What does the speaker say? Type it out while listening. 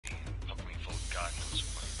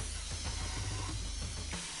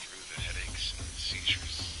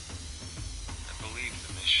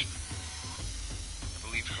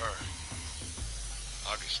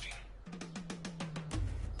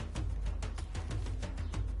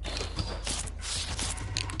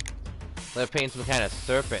They're painting some kind of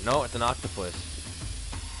serpent. No, it's an octopus.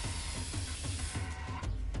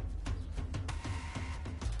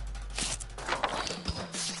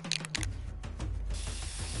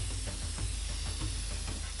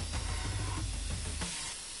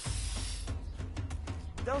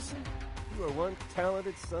 Delson, you are one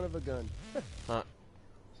talented son of a gun. Huh.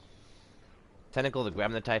 Tentacle to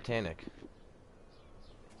grab the Titanic.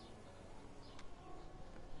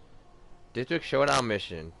 District Showdown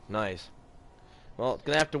mission. Nice. Well, it's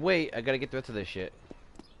gonna have to wait. I gotta get the rest of this shit.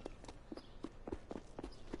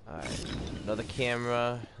 Alright. Another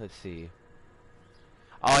camera. Let's see.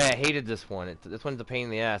 Oh yeah, I hated this one. This one's a pain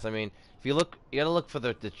in the ass. I mean, if you look, you gotta look for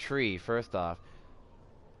the tree, first off.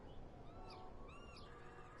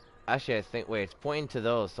 Actually, I think, wait, it's pointing to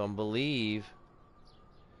those, so I believe,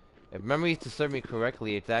 if memory used to serve me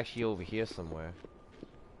correctly, it's actually over here somewhere.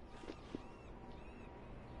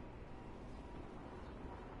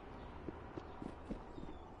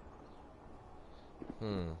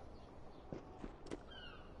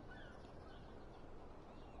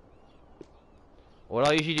 What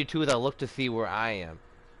I'll usually do too is I'll look to see where I am.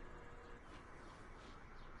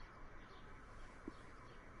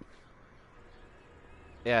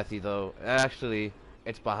 Yeah, see though, actually,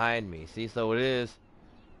 it's behind me. See, so it is.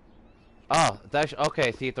 Oh, it's actually,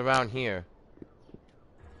 okay, see, it's around here.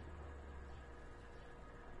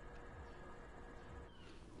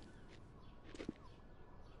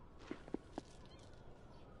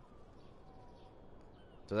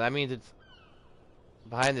 So that means it's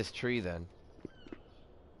behind this tree then.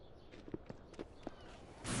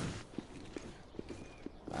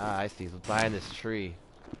 Ah, I see, it's behind this tree.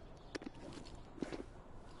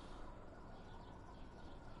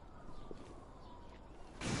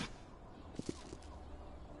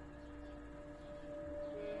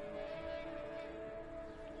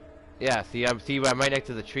 Yeah, see, I'm right next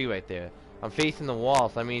to the tree right there. I'm facing the wall,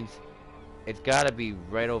 so that means it's gotta be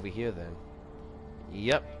right over here then.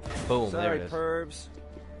 Yep. Boom, Sorry, there it is. Pervs.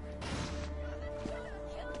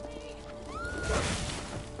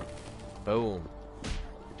 Boom.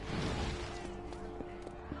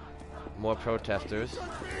 More protesters.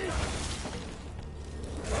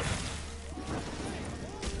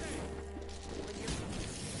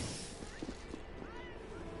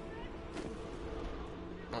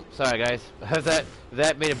 Oh, sorry guys.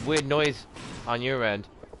 that made a weird noise on your end.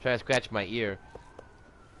 Trying to scratch my ear.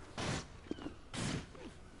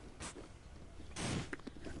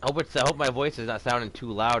 I hope my voice is not sounding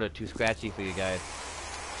too loud or too scratchy for you guys.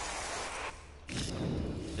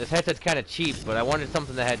 This headset's kind of cheap, but I wanted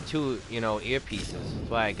something that had two, you know, earpieces. That's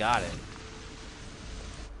why I got it.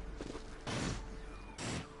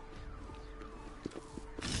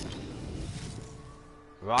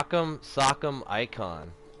 Rock'em Sock'em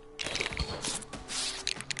Icon.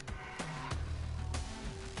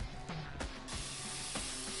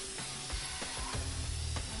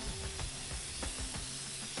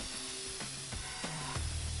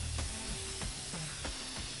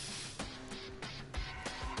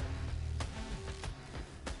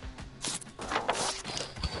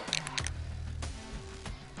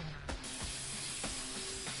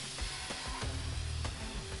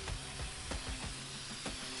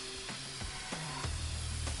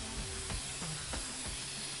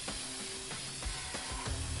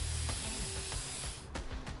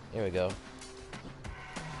 Here we go.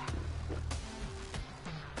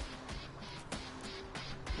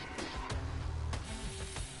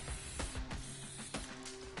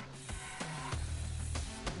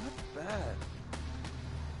 Not bad.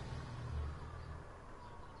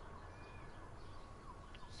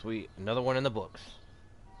 Sweet. Another one in the books.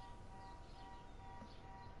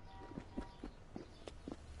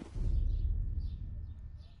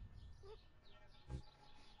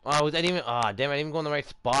 Oh, was that even? Ah, damn! I didn't even go in the right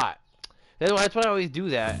spot. That's why I always do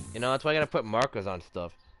that. You know, that's why I gotta put markers on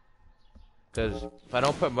stuff. Because if I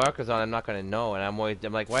don't put markers on, I'm not gonna know. And I'm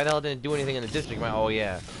like, why the hell didn't it do anything in the district? I'm like, oh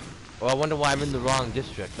yeah. Well, I wonder why I'm in the wrong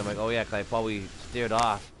district. I'm like, oh yeah, 'cause I probably steered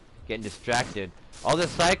off, getting distracted. All this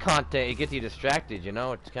side content, it gets you distracted. You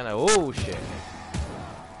know, it's kind of oh shit.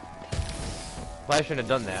 Probably shouldn't have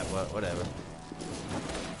done that, but whatever.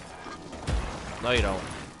 No, you don't.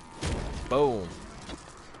 Boom.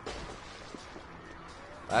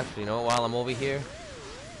 Actually, you know what, while I'm over here?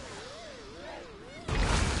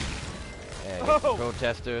 Yeah, get some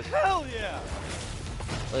protesters. Hell yeah!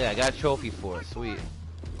 Oh yeah, I got a trophy for it. Sweet.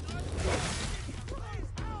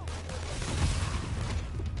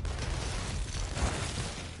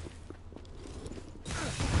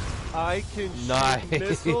 I can Nice. shoot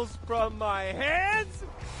missiles from my hands?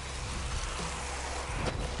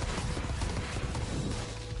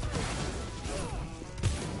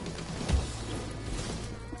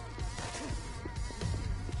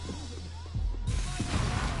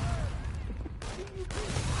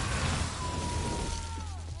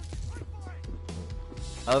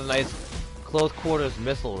 That was a nice close quarters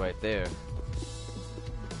missile right there.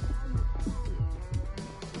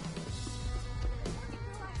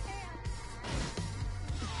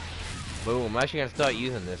 Boom, I'm actually gonna start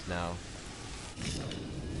using this now.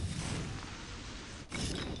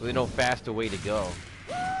 There's no faster way to go.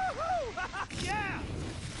 Yeah!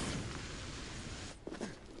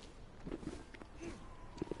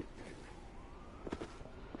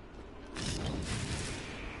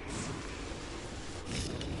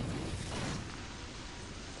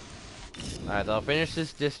 Alright, so I'll finish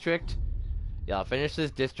this district. Yeah, I'll finish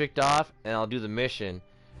this district off, and I'll do the mission.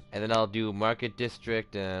 And then I'll do Market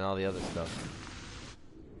District and all the other stuff.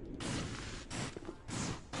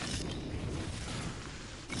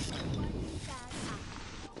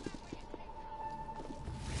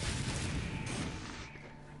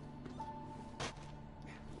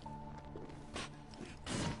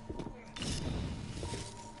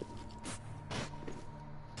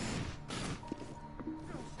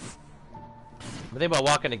 I'm thinking about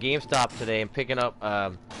walking to GameStop today and picking up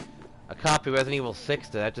a copy of Resident Evil 6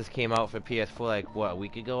 that just came out for PS4 like, what, a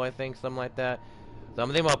week ago, I think? Something like that. So I'm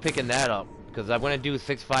thinking about picking that up, because I'm going to do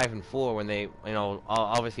 6, 5, and 4 when they, you know,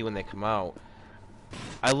 obviously when they come out.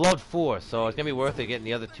 I loved 4, so it's going to be worth it getting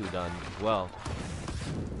the other 2 done as well.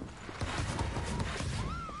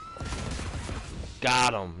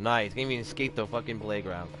 Got him. Nice. Can't even escape the fucking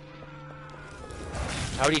playground.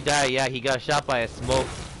 How'd he die? Yeah, he got shot by a smoke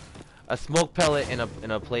pellet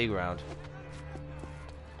in a playground.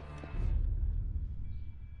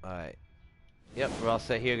 Alright. Yep, we're all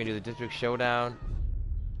set here. Gonna do the district showdown.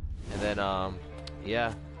 And then,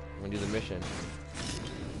 yeah, we're gonna do the mission.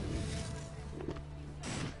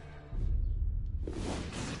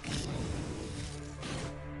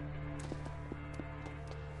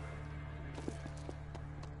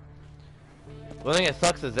 One thing that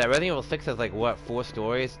sucks is that Resident Evil 6 has like, what, 4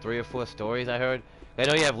 stories? 3 or 4 stories, I heard. I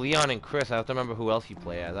know you have Leon and Chris. I have to remember who else you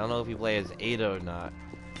play as. I don't know if you play as Ada or not.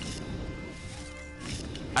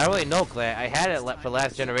 I don't really know, Clay. I had it for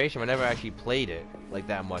Last Generation, but I never actually played it like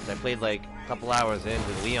that much. I played like a couple hours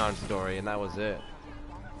into Leon's story, and that was it.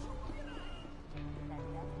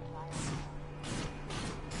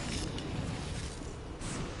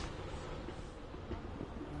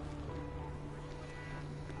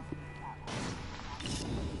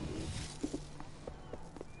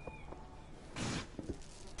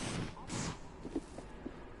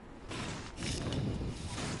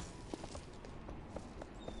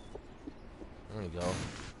 There we go.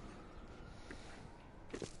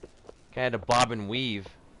 Kind of bob and weave.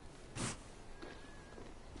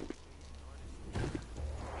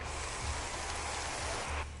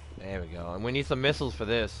 There we go. And we need some missiles for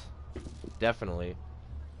this. Definitely.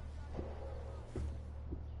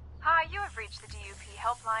 Hi, you have reached the DUP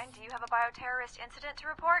helpline. Do you have a bioterrorist incident to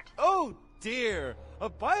report? Oh dear! A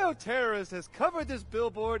bioterrorist has covered this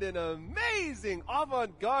billboard in amazing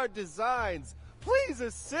avant-garde designs. Please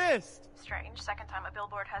assist! Strange. Second time a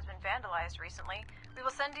billboard has been vandalized recently. We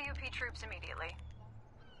will send DUP troops immediately.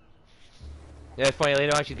 Yeah, it's funny.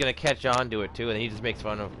 Later on, she's gonna catch on to it too, and he just makes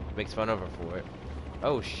fun of her for it.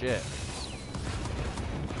 Oh shit!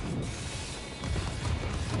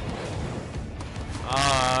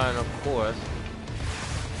 And of course,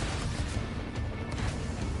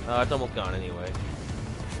 it's almost gone anyway.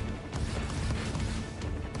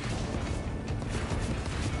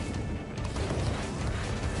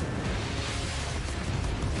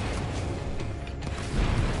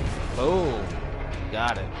 Boom!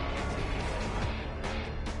 Got it.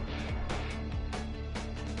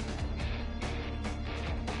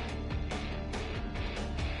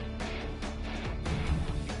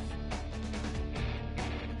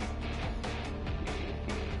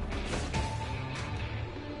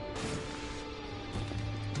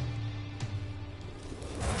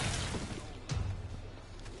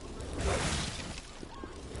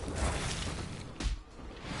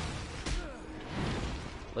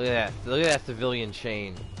 Look at that. Look at that civilian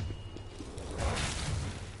chain.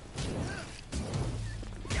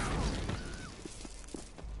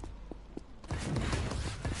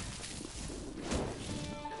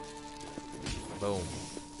 Boom.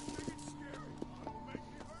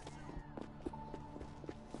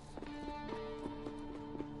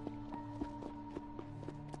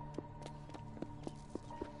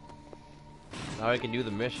 Now I can do the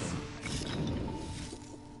mission.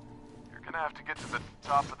 You're gonna have to get to the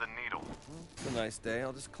top of the needle. It's a nice day.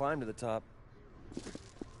 I'll just climb to the top.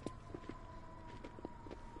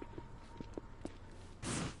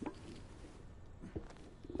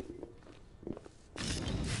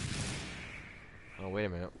 Oh, wait a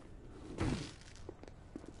minute.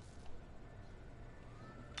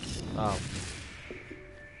 Oh.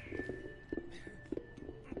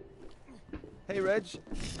 Hey, Reg.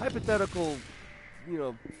 Hypothetical,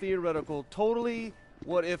 theoretical, totally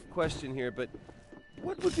what-if question here, but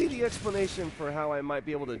what would be the explanation for how I might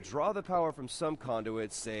be able to draw the power from some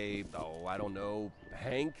conduits, say, oh, I don't know,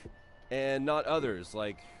 Hank, and not others,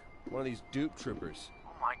 like one of these dupe troopers?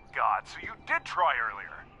 Oh my god, so you did try earlier.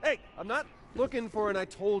 Hey, I'm not looking for an I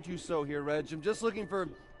told you so here, Reg. I'm just looking for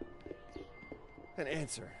an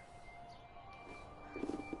answer.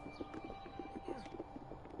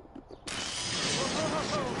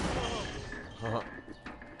 I thought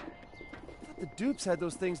the dupes had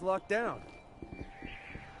those things locked down.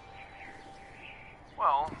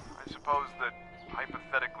 Well, I suppose that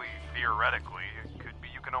hypothetically, theoretically, it could be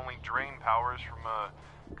you can only drain powers from a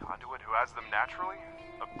conduit who has them naturally.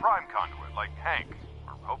 A prime conduit, like Hank,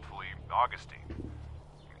 or hopefully Augustine. I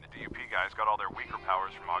mean, the DUP guys got all their weaker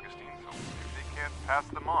powers from Augustine, so maybe they can't pass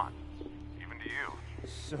them on. Even to you.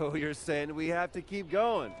 So you're saying we have to keep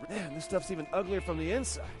going? Man, this stuff's even uglier from the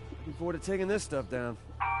inside. Looking forward to taking this stuff down.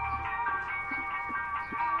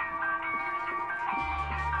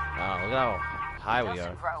 Oh, look how high we are.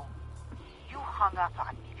 Nelson Rowe, you hung up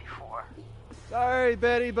on me before. Sorry,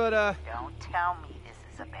 Betty, but Don't tell me this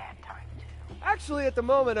is a bad time, too. actually at the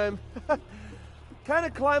moment I'm kind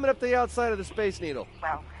of climbing up the outside of the Space Needle.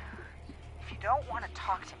 Well, if you don't want to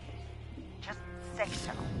talk to me, just say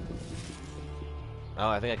so. Oh,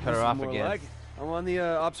 I think I cut her This is off more again. like it. I'm on the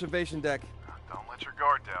observation deck. Don't let your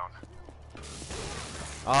guard down.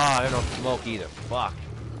 Oh, I don't know smoke either. Fuck.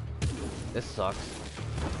 This sucks.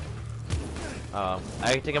 I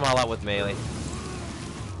can take them all out with melee.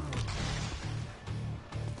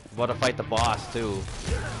 About to fight the boss too.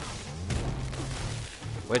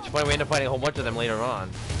 Which point we end up fighting a whole bunch of them later on.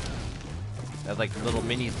 As like little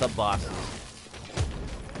mini sub bosses.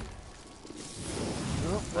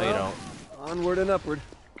 Oh, No, you don't. Onward and upward.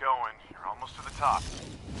 Keep going. You're almost to the top.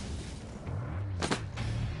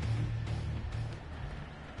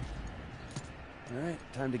 Alright,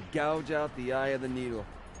 time to gouge out the eye of the needle.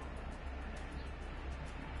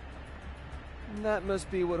 And that must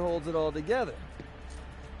be what holds it all together.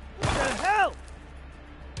 What the hell?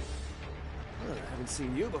 Oh, I haven't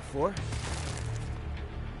seen you before.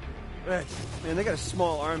 Right, man, they got a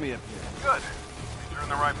small army up here. Good. Means you're in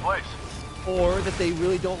the right place. Or that they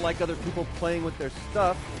really don't like other people playing with their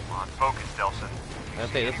stuff. Come on, focus, Delson.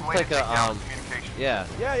 Okay, this Any is way to like take down a communication? yeah.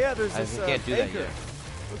 Yeah, there's I this can't do that anchor. yet.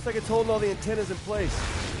 Looks like it's holding all the antennas in place.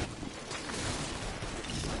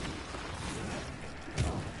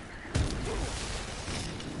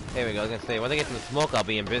 There we go. I was gonna say when they get to the smoke, I'll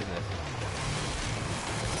be in business.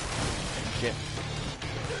 Shit.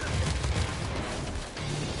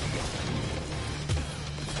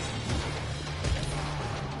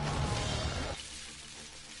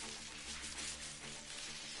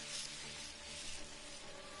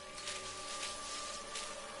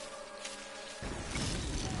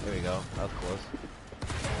 There we go. That was close.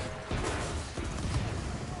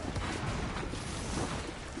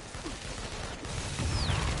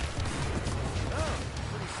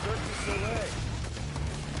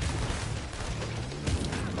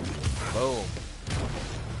 Boom.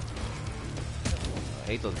 I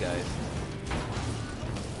hate those guys.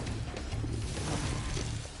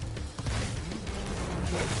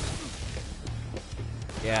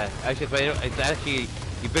 Yeah, actually, it's actually,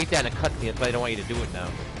 you break that in a cutscene, that's why I don't want you to do it now.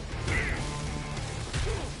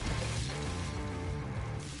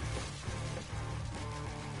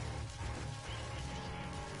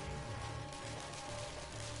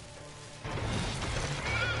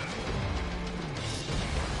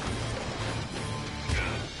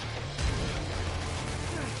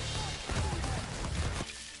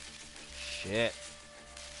 Shit.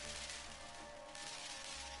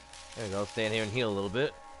 There we go, stand here and heal a little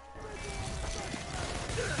bit.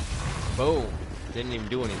 Boom. Didn't even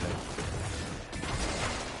do anything.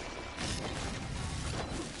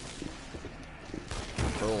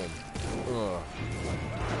 Boom.